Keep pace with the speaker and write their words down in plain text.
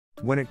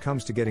When it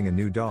comes to getting a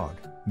new dog,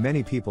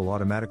 many people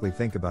automatically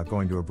think about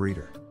going to a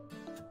breeder.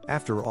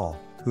 After all,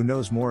 who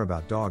knows more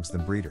about dogs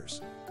than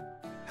breeders?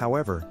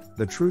 However,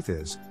 the truth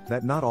is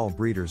that not all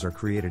breeders are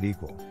created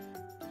equal.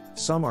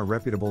 Some are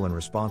reputable and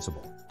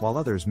responsible, while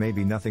others may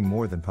be nothing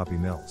more than puppy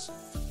mills.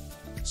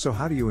 So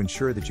how do you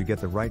ensure that you get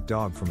the right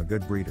dog from a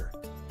good breeder?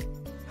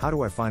 How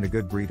do I find a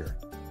good breeder?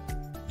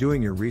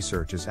 Doing your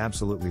research is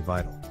absolutely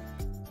vital.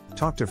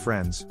 Talk to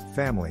friends,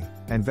 family,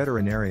 and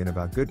veterinarian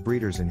about good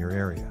breeders in your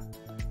area.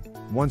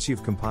 Once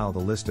you've compiled a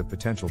list of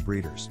potential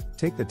breeders,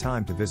 take the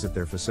time to visit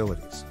their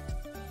facilities.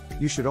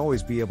 You should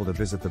always be able to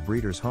visit the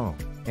breeder's home,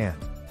 and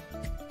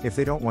if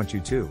they don't want you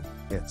to,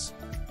 it's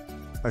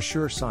a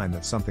sure sign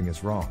that something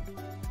is wrong.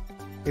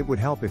 It would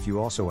help if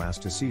you also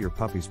asked to see your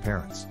puppy's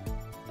parents.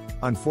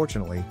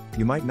 Unfortunately,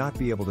 you might not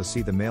be able to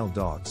see the male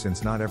dog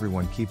since not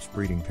everyone keeps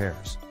breeding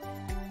pairs.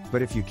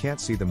 But if you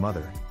can't see the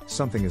mother,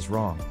 something is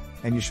wrong,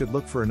 and you should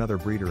look for another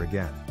breeder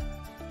again.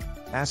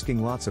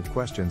 Asking lots of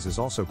questions is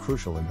also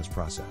crucial in this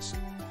process.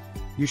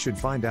 You should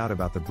find out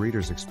about the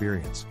breeder's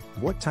experience,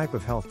 what type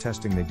of health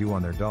testing they do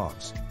on their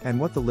dogs, and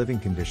what the living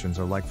conditions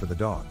are like for the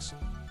dogs.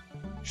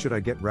 Should I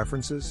get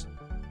references?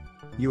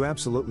 You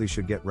absolutely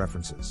should get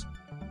references.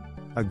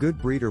 A good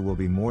breeder will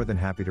be more than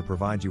happy to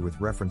provide you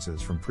with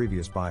references from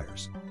previous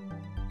buyers.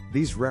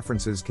 These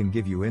references can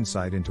give you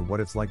insight into what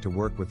it's like to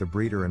work with the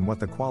breeder and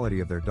what the quality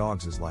of their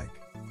dogs is like.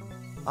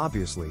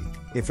 Obviously,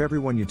 if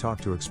everyone you talk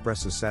to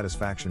expresses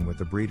satisfaction with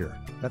the breeder,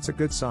 that's a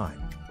good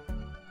sign.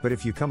 But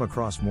if you come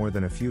across more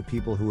than a few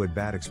people who had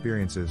bad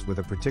experiences with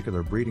a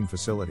particular breeding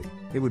facility,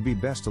 it would be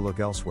best to look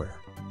elsewhere.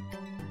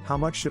 How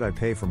much should I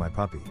pay for my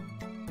puppy?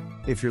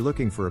 If you're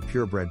looking for a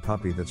purebred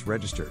puppy that's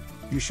registered,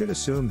 you should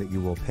assume that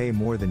you will pay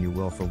more than you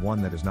will for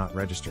one that is not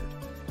registered.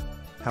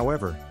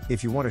 However,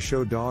 if you want a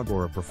show dog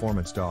or a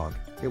performance dog,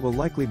 it will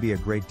likely be a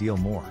great deal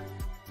more.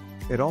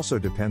 It also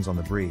depends on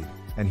the breed,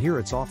 and here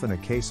it's often a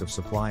case of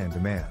supply and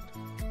demand.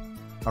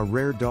 A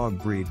rare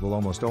dog breed will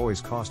almost always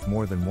cost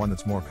more than one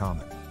that's more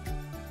common.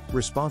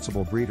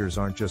 Responsible breeders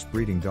aren't just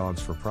breeding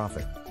dogs for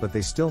profit, but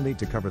they still need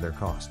to cover their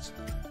costs.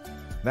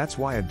 That's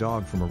why a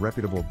dog from a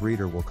reputable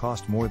breeder will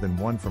cost more than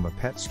one from a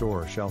pet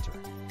store or shelter.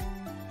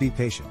 Be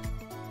patient.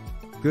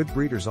 Good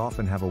breeders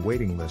often have a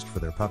waiting list for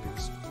their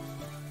puppies.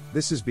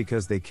 This is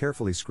because they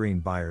carefully screen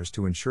buyers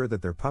to ensure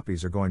that their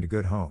puppies are going to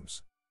good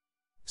homes.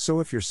 So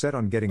if you're set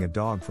on getting a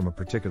dog from a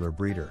particular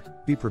breeder,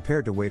 be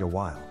prepared to wait a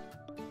while.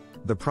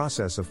 The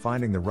process of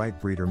finding the right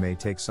breeder may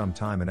take some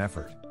time and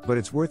effort, but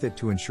it's worth it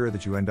to ensure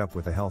that you end up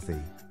with a healthy,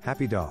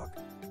 happy dog.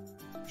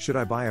 Should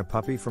I buy a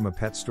puppy from a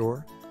pet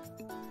store?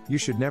 You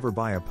should never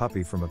buy a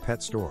puppy from a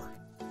pet store.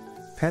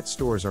 Pet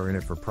stores are in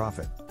it for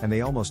profit, and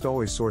they almost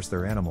always source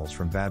their animals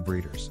from bad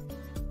breeders.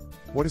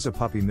 What is a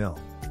puppy mill?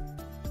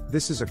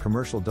 This is a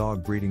commercial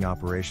dog breeding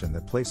operation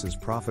that places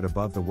profit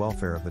above the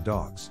welfare of the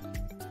dogs.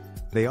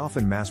 They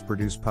often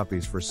mass-produce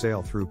puppies for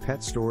sale through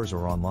pet stores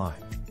or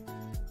online.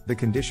 The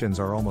conditions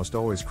are almost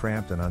always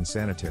cramped and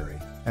unsanitary,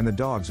 and the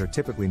dogs are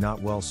typically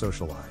not well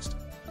socialized.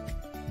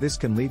 This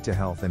can lead to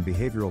health and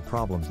behavioral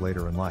problems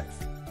later in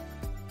life.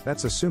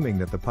 That's assuming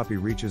that the puppy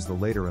reaches the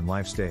later in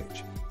life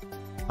stage.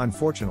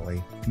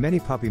 Unfortunately, many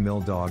puppy mill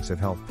dogs have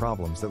health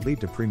problems that lead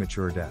to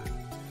premature death.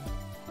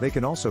 They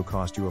can also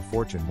cost you a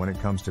fortune when it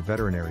comes to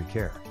veterinary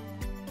care.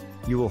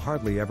 You will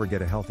hardly ever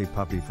get a healthy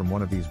puppy from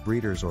one of these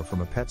breeders or from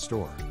a pet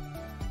store.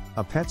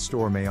 A pet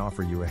store may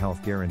offer you a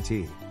health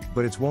guarantee,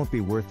 but it won't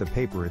be worth the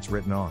paper it's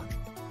written on.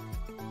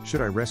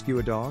 Should I rescue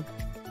a dog?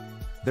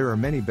 There are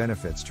many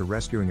benefits to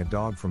rescuing a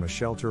dog from a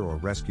shelter or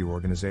rescue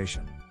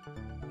organization.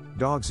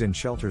 Dogs in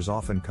shelters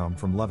often come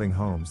from loving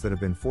homes that have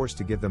been forced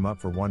to give them up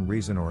for one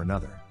reason or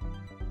another.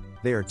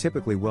 They are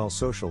typically well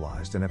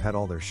socialized and have had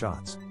all their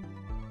shots.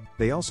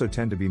 They also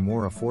tend to be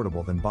more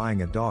affordable than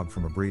buying a dog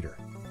from a breeder.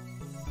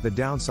 The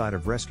downside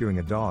of rescuing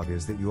a dog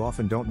is that you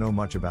often don't know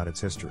much about its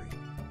history.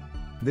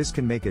 This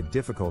can make it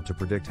difficult to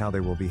predict how they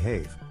will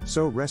behave,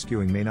 so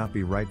rescuing may not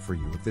be right for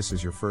you if this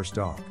is your first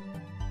dog.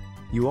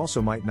 You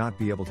also might not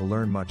be able to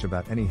learn much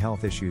about any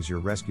health issues your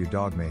rescue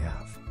dog may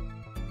have.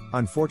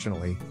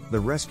 Unfortunately, the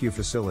rescue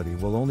facility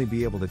will only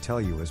be able to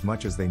tell you as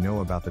much as they know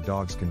about the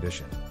dog's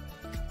condition.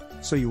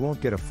 So you won't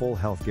get a full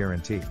health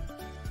guarantee.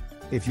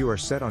 If you are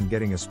set on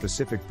getting a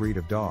specific breed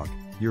of dog,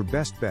 your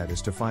best bet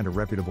is to find a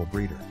reputable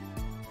breeder.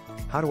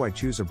 How do I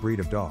choose a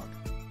breed of dog?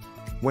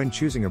 When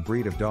choosing a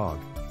breed of dog,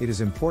 it is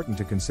important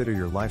to consider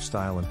your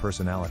lifestyle and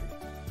personality.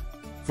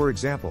 For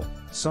example,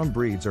 some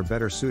breeds are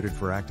better suited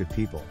for active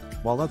people,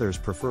 while others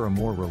prefer a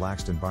more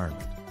relaxed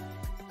environment.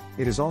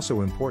 It is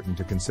also important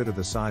to consider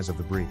the size of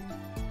the breed.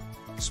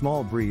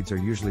 Small breeds are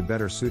usually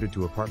better suited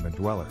to apartment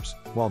dwellers,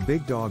 while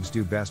big dogs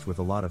do best with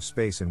a lot of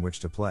space in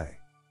which to play.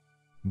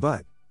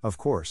 But, of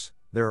course,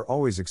 there are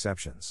always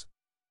exceptions.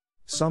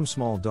 Some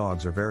small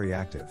dogs are very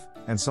active,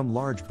 and some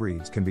large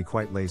breeds can be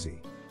quite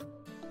lazy.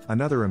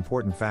 Another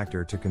important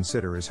factor to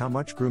consider is how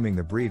much grooming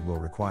the breed will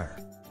require.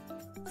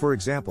 For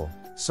example,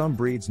 some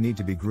breeds need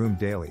to be groomed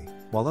daily,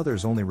 while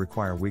others only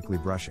require weekly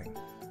brushing.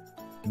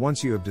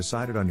 Once you have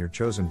decided on your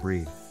chosen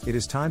breed, it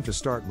is time to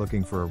start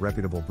looking for a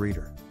reputable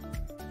breeder.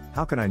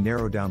 How can I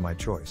narrow down my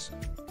choice?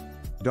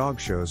 Dog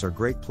shows are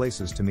great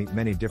places to meet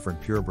many different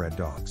purebred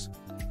dogs.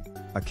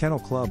 A kennel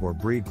club or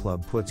breed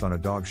club puts on a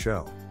dog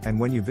show, and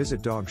when you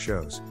visit dog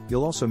shows,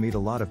 you'll also meet a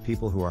lot of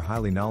people who are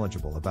highly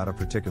knowledgeable about a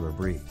particular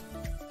breed.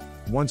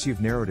 Once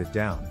you've narrowed it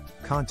down,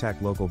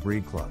 contact local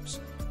breed clubs.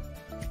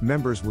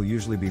 Members will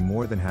usually be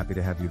more than happy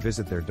to have you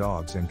visit their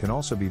dogs and can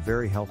also be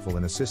very helpful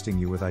in assisting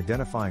you with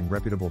identifying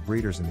reputable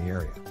breeders in the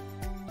area.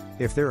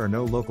 If there are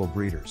no local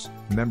breeders,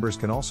 members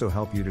can also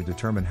help you to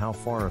determine how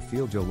far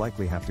afield you'll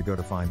likely have to go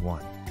to find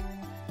one.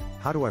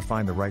 How do I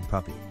find the right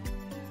puppy?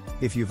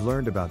 If you've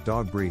learned about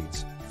dog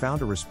breeds,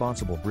 found a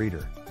responsible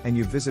breeder, and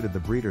you've visited the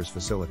breeder's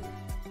facility,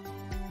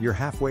 you're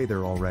halfway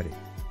there already.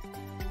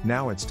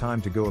 Now it's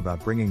time to go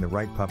about bringing the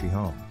right puppy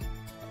home.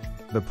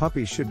 The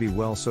puppies should be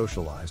well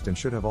socialized and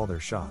should have all their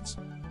shots.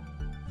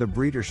 The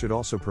breeder should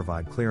also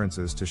provide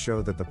clearances to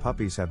show that the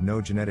puppies have no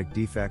genetic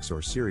defects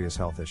or serious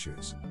health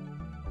issues.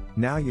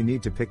 Now you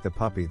need to pick the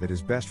puppy that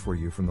is best for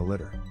you from the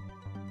litter.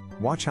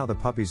 Watch how the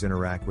puppies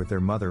interact with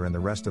their mother and the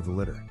rest of the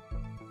litter.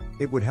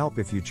 It would help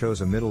if you chose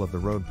a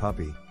middle-of-the-road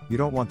puppy. You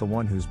don't want the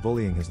one who's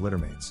bullying his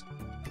littermates.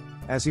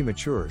 As he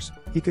matures,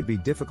 he could be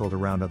difficult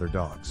around other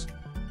dogs.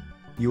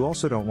 You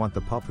also don't want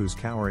the pup who's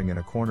cowering in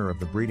a corner of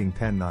the breeding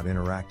pen not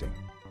interacting.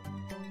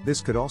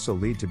 This could also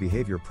lead to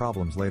behavior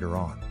problems later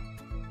on.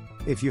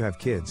 If you have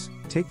kids,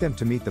 take them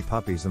to meet the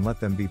puppies and let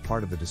them be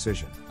part of the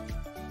decision.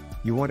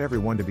 You want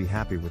everyone to be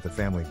happy with the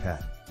family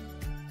pet.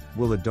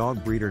 Will a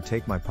dog breeder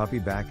take my puppy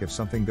back if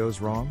something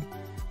goes wrong?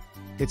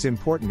 It's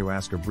important to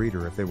ask a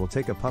breeder if they will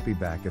take a puppy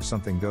back if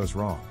something goes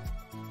wrong.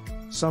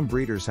 Some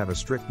breeders have a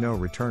strict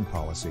no-return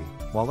policy,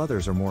 while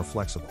others are more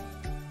flexible.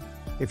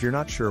 If you're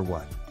not sure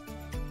what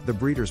the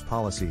breeder's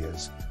policy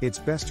is, it's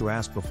best to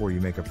ask before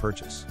you make a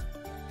purchase.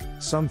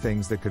 Some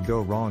things that could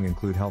go wrong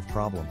include health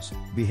problems,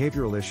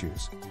 behavioral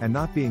issues, and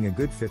not being a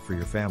good fit for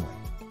your family.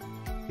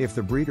 If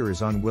the breeder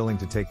is unwilling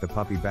to take the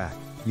puppy back,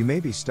 you may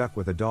be stuck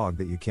with a dog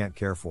that you can't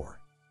care for.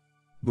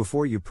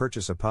 Before you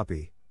purchase a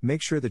puppy,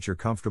 make sure that you're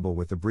comfortable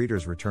with the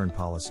breeder's return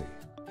policy.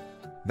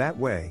 That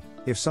way,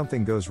 if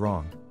something goes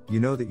wrong, you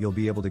know that you'll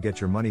be able to get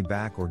your money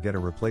back or get a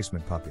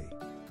replacement puppy.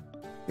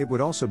 It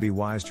would also be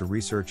wise to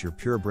research your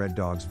purebred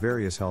dog's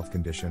various health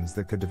conditions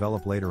that could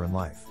develop later in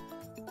life.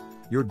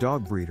 Your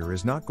dog breeder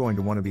is not going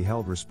to want to be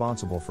held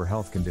responsible for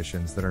health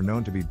conditions that are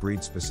known to be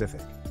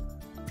breed-specific.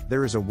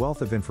 There is a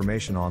wealth of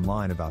information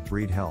online about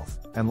breed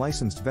health, and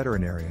licensed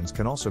veterinarians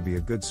can also be a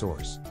good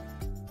source.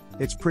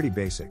 It's pretty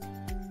basic.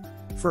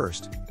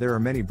 First, there are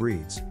many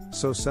breeds,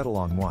 so settle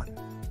on one.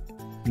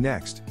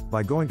 Next,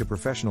 by going to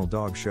professional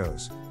dog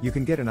shows, you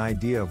can get an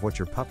idea of what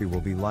your puppy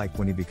will be like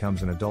when he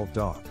becomes an adult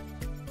dog.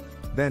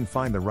 Then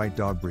find the right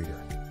dog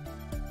breeder.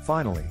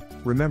 Finally,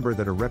 remember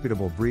that a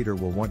reputable breeder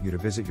will want you to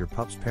visit your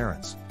pup's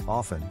parents.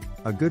 Often,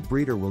 a good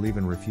breeder will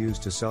even refuse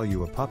to sell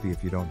you a puppy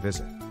if you don't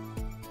visit.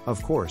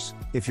 Of course,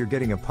 if you're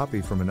getting a puppy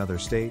from another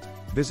state,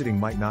 visiting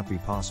might not be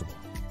possible.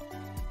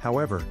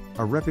 However,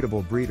 a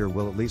reputable breeder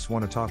will at least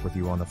want to talk with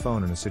you on the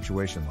phone in a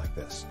situation like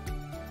this.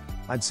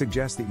 I'd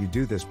suggest that you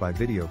do this by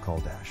video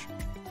call.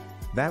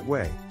 That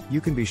way,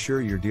 you can be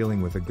sure you're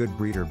dealing with a good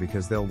breeder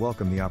because they'll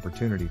welcome the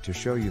opportunity to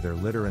show you their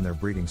litter and their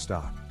breeding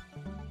stock.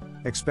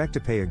 Expect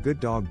to pay a good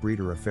dog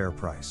breeder a fair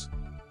price.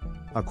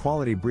 A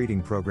quality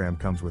breeding program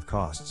comes with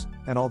costs,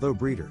 and although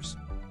breeders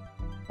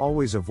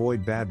always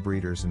avoid bad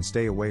breeders and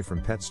stay away from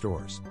pet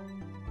stores,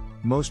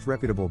 most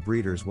reputable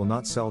breeders will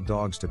not sell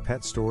dogs to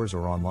pet stores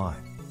or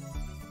online.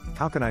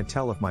 How can I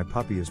tell if my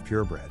puppy is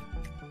purebred?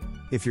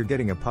 If you're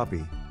getting a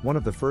puppy, one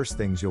of the first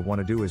things you'll want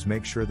to do is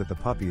make sure that the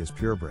puppy is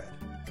purebred.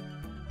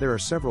 There are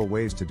several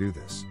ways to do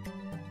this.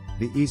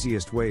 The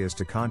easiest way is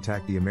to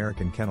contact the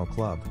American Kennel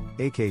Club,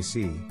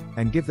 AKC,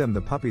 and give them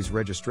the puppy's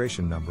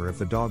registration number if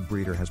the dog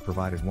breeder has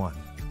provided one.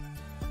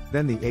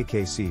 Then the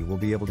AKC will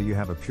be able to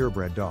have a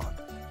purebred dog.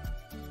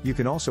 You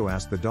can also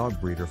ask the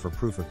dog breeder for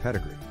proof of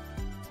pedigree.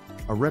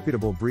 A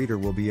reputable breeder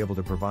will be able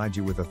to provide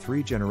you with a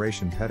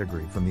 3-generation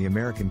pedigree from the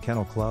American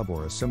Kennel Club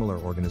or a similar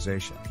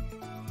organization.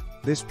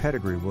 This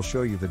pedigree will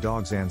show you the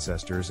dog's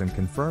ancestors and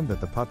confirm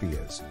that the puppy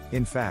is,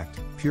 in fact,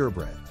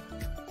 purebred.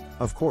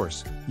 Of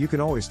course, you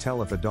can always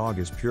tell if a dog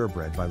is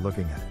purebred by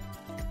looking at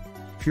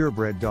it.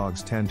 Purebred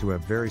dogs tend to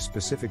have very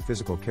specific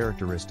physical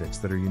characteristics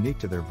that are unique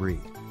to their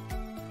breed.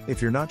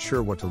 If you're not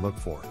sure what to look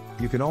for,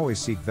 you can always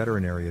seek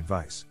veterinary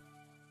advice.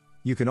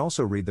 You can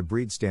also read the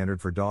breed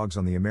standard for dogs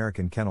on the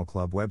American Kennel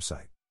Club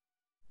website.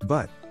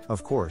 But,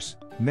 of course,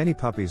 many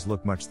puppies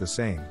look much the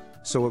same,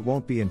 so it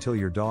won't be until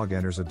your dog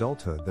enters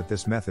adulthood that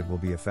this method will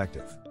be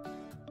effective.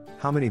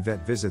 How many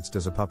vet visits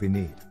does a puppy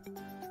need?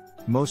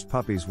 Most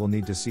puppies will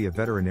need to see a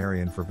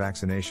veterinarian for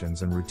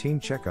vaccinations and routine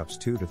checkups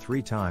 2 to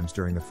 3 times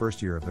during the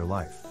first year of their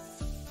life.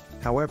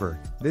 However,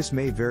 this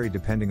may vary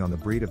depending on the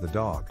breed of the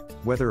dog,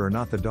 whether or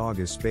not the dog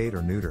is spayed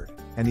or neutered,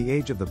 and the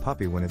age of the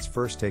puppy when it's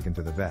first taken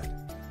to the vet.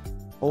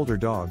 Older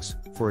dogs,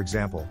 for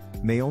example,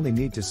 may only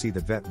need to see the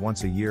vet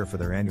once a year for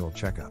their annual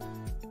checkup.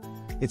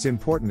 It's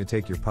important to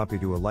take your puppy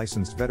to a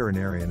licensed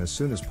veterinarian as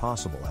soon as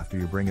possible after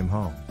you bring him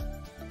home.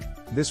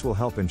 This will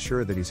help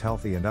ensure that he's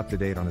healthy and up to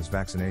date on his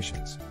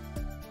vaccinations.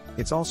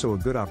 It's also a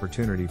good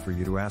opportunity for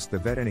you to ask the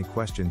vet any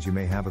questions you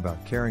may have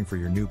about caring for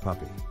your new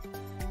puppy.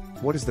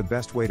 What is the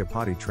best way to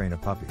potty train a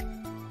puppy?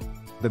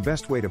 The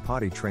best way to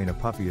potty train a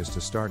puppy is to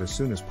start as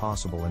soon as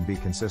possible and be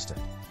consistent.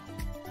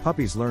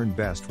 Puppies learn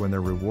best when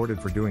they're rewarded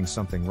for doing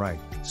something right,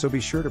 so be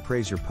sure to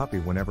praise your puppy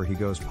whenever he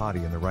goes potty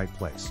in the right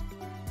place.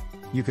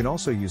 You can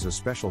also use a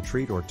special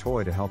treat or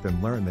toy to help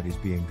him learn that he's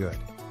being good.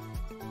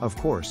 Of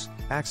course,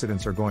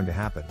 accidents are going to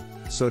happen,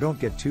 so don't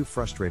get too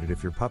frustrated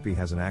if your puppy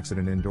has an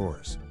accident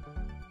indoors.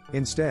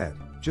 Instead,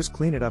 just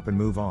clean it up and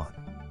move on.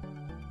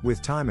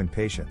 With time and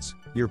patience,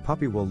 your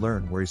puppy will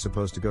learn where he's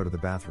supposed to go to the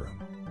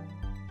bathroom.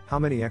 How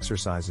many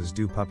exercises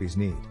do puppies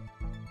need?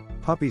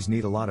 Puppies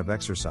need a lot of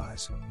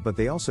exercise, but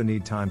they also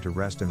need time to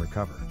rest and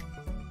recover.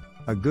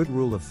 A good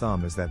rule of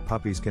thumb is that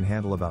puppies can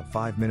handle about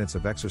 5 minutes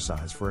of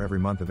exercise for every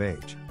month of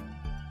age.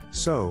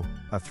 So,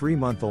 a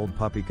 3-month-old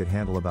puppy could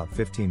handle about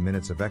 15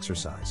 minutes of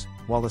exercise,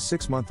 while a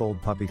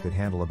 6-month-old puppy could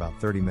handle about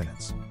 30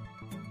 minutes.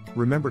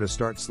 Remember to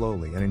start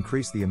slowly and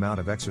increase the amount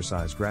of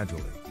exercise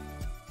gradually.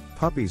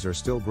 Puppies are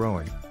still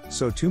growing,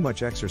 so too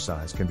much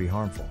exercise can be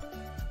harmful.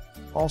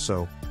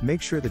 Also,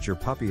 make sure that your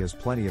puppy has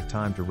plenty of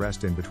time to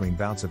rest in between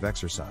bouts of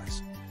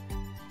exercise.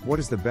 What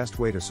is the best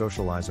way to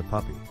socialize a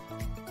puppy?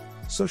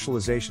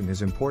 Socialization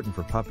is important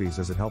for puppies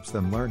as it helps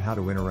them learn how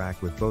to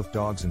interact with both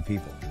dogs and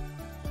people.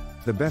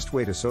 The best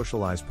way to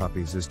socialize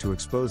puppies is to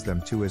expose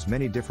them to as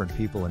many different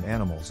people and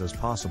animals as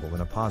possible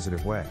in a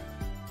positive way.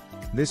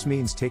 This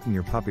means taking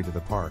your puppy to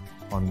the park,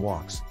 on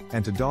walks,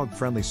 and to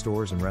dog-friendly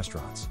stores and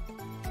restaurants.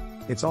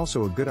 It's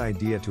also a good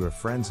idea to have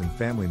friends and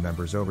family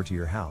members over to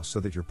your house so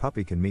that your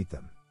puppy can meet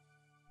them.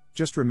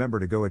 Just remember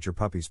to go at your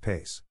puppy's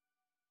pace.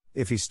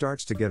 If he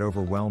starts to get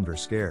overwhelmed or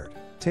scared,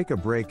 take a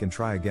break and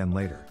try again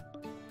later.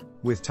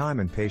 With time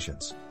and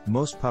patience,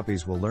 most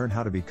puppies will learn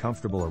how to be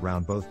comfortable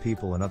around both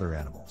people and other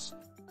animals.